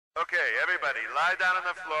Okay, everybody, lie down on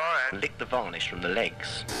the floor and lick the varnish from the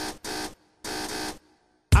legs.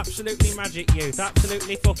 Absolutely magic youth,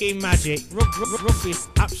 absolutely fucking magic. Rugby,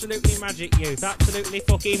 absolutely magic youth, absolutely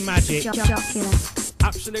fucking magic.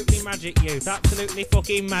 Absolutely magic youth, absolutely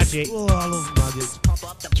fucking magic. Oh, I love Maggot. Pop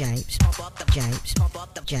up the japes, pop up the japes, pop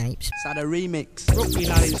up the japes. It's had a remix. Rugby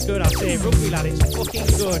lad, it's good, I say. Rugby lad, it's fucking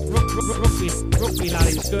good. Rugby lad,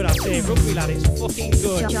 it's good, I say. Rugby lad, it's fucking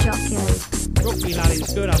good. Rugby lad,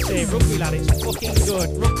 it's good, I say. Rugby lad, it's fucking good.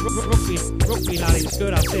 Rugby lad, it's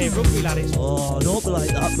good, I say. Rugby lad, it's. Oh, don't be like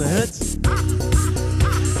that, mate.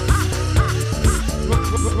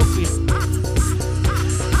 Rugby. Rugby.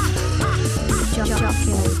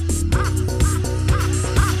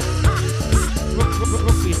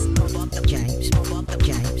 Pop up the japes, pop up the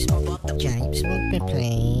japes, pop up the japes. Rugby,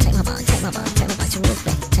 please. Take my ball, take my ball, take my ball to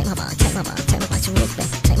rugby. Take my ball, take my ball, take my ball to rugby.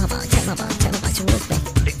 Take my ball, take my ball, take my ball to rugby.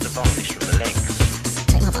 Lick the varnish from the legs.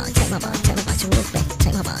 Take my ball, take my ball, take my ball to rugby.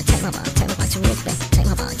 Take my ball, take my ball, take my ball to rugby. Take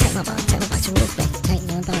my ball, take my ball, take my ball to rugby. Take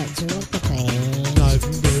my ball to rugby, please. Dive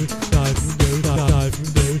and go, dive and go, dive and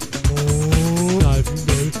go. Oh, dive and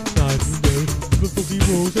go, dive and go. The boogie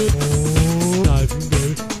rolls it. Oh, dive and go,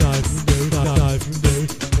 dive and go, dive and go.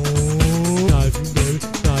 Oh, dive and go,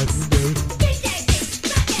 dive and go.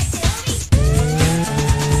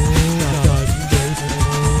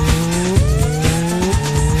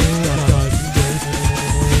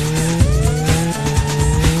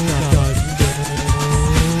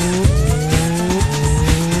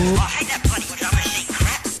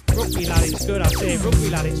 Rugby lad, it's good, I say. Rugby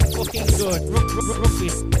lad, it's fucking good.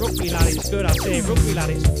 Rugby lad, it's good, I say. Rugby lad,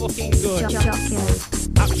 it's fucking good.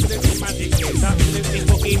 Absolutely magic youth, absolutely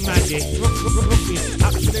fucking magic. Rugby,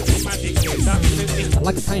 absolutely magic youth, absolutely. I'd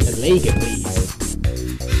like a pint of lager, please.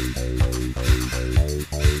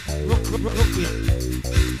 Rugby.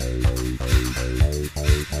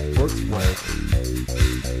 Works well.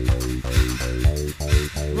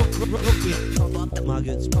 Rugby. Pop up the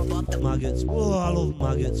Maggots, pop up the maggots. Oh, I love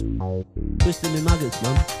maggots. Twisting me maggots,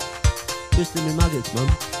 man. Twisting me maggots, man.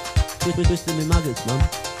 Twisting me maggots, man.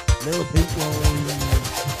 Little pink one.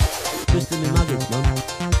 Twisting me maggots, man.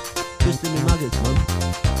 Twisting me maggots, man.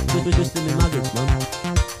 Twisting me maggots, man.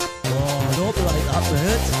 Oh, don't be like that,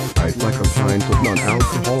 mate. I'd like a pint of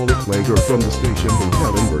non-alcoholic lager from the station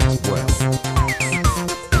hotel works well.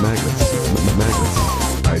 Maggots, maggots.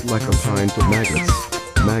 I'd like a pint of maggots,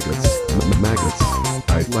 maggots.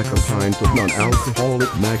 I'd like a pint of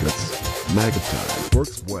non-alcoholic maggots. Maggot time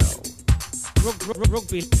works well.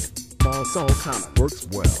 Rugby. Ball soul common. Works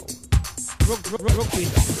well. Rugby.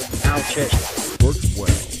 Ouch. Works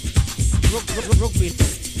well. Rugby.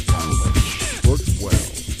 Works well.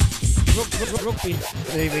 Rugby.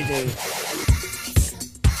 DVD.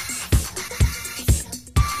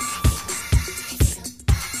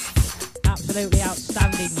 Absolutely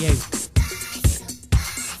outstanding you.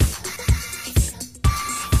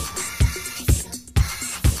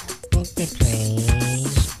 rugby,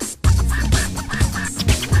 please.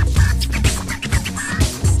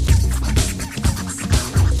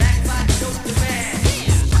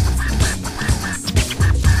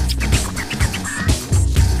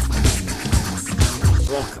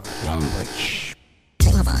 Language.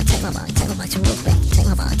 Take my ball, take my ball, take my ball to rugby. Take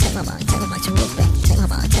my ball, take my ball, take my ball to rugby. Take my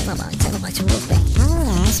ball, take my ball, take my ball to rugby. Oh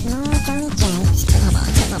yes, more Johnny James. Take my ball,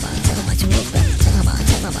 take my ball, take my ball to rugby. Take my ball,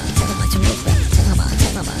 take my ball, take my ball to rugby. Take my ball,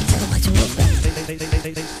 take my ball, take my ball to rugby.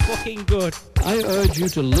 It's fucking good. I urge you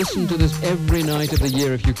to listen to this every night of the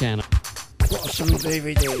year if you can. Watch some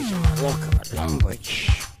DVDs. Rock language.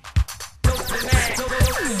 Watch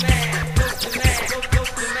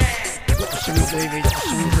some DVD.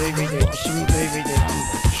 Watch some DVD.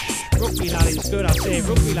 Rugby lad, it's good, I say.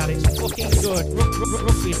 Rugby lad, it's fucking good.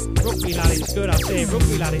 Rugby lad, it's good, I say.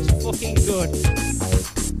 Rugby lad, it's fucking good.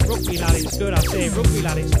 Rugby lad, it's good, I say. Rugby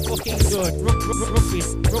lad, it's fucking good.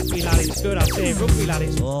 Rugby lad, it's good, I say. Rugby lad,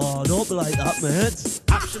 it's. Oh, don't be like that, mate.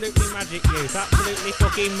 Absolutely magic youth, absolutely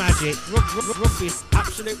fucking magic. Rugby,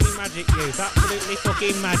 absolutely magic youth, absolutely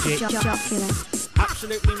fucking magic.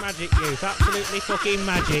 Absolutely magic youth, absolutely fucking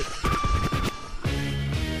magic.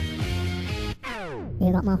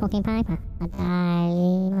 You got more fucking paper? I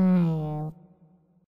die.